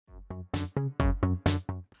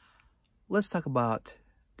let's talk about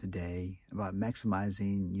today about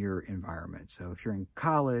maximizing your environment. So if you're in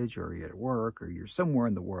college or you're at work or you're somewhere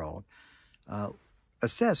in the world,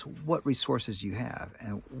 assess what resources you have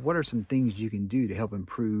and what are some things you can do to help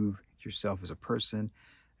improve yourself as a person,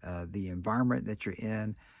 the environment that you're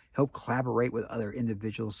in, help collaborate with other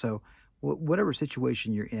individuals. So whatever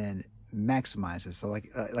situation you're in, maximize it. So like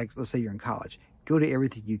let's say you're in college, go to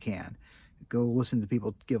everything you can. Go listen to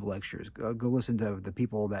people give lectures. Go listen to the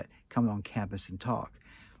people that come on campus and talk.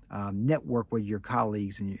 Network with your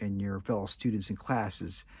colleagues and your fellow students in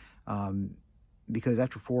classes. Because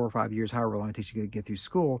after 4 or 5 years, however long it takes you to get through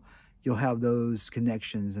school, you'll have those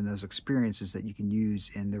connections and those experiences that you can use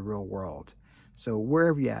in the real world. So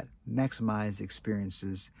wherever you're at, maximize the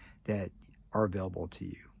experiences that are available to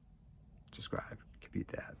you. Subscribe, compute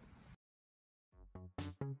that.